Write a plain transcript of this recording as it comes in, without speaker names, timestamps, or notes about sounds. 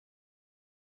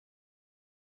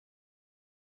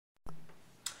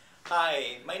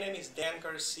Hi, my name is Dan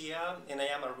Garcia and I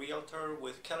am a realtor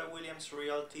with Keller Williams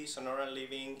Realty Sonora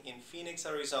Living in Phoenix,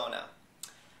 Arizona.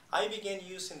 I began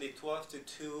using the 12 to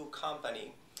 2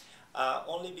 company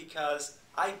only because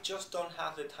I just don't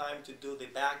have the time to do the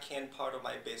back end part of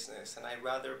my business, and I'd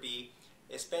rather be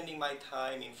spending my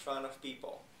time in front of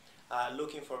people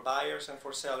looking for buyers and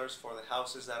for sellers for the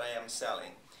houses that I am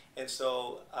selling. And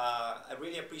so I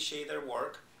really appreciate their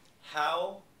work.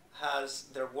 How has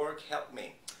their work helped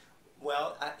me?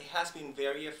 Well, it has been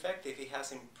very effective. It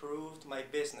has improved my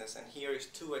business, and here is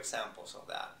 2 examples of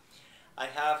that. I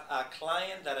have a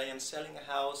client that I am selling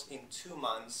a house in 2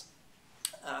 months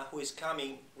who is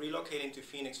relocating to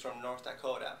Phoenix from North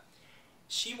Dakota.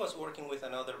 She was working with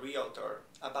another realtor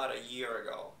about a year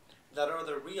ago. That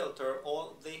other realtor,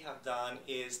 all they have done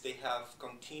is they have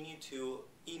continued to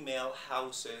email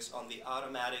houses on the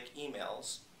automatic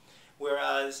emails,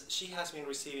 whereas she has been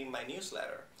receiving my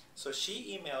newsletter. So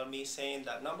she emailed me saying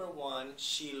that number 1,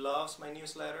 she loves my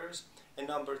newsletters, and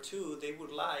number 2, they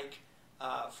would like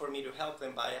for me to help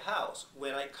them buy a house.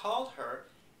 When I called her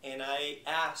and I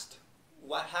asked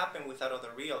what happened with that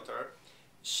other realtor,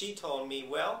 she told me,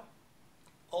 well,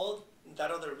 all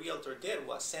that other realtor did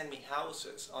was send me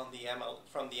houses on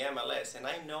from the MLS, and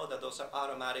I know that those are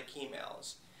automatic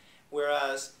emails.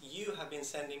 Whereas you have been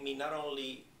sending me not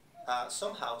only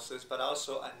some houses, but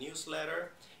also a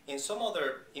newsletter and some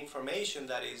other information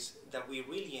that we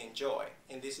really enjoy,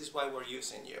 and this is why we're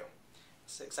using you.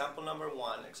 So example number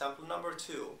 1. Example number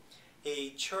 2,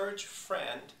 a church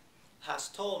friend has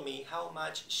told me how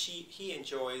much he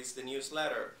enjoys the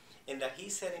newsletter, and that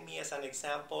he's setting me as an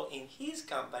example in his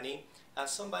company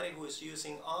as somebody who is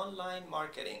using online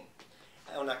marketing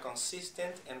on a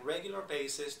consistent and regular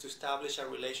basis to establish a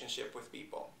relationship with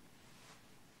people.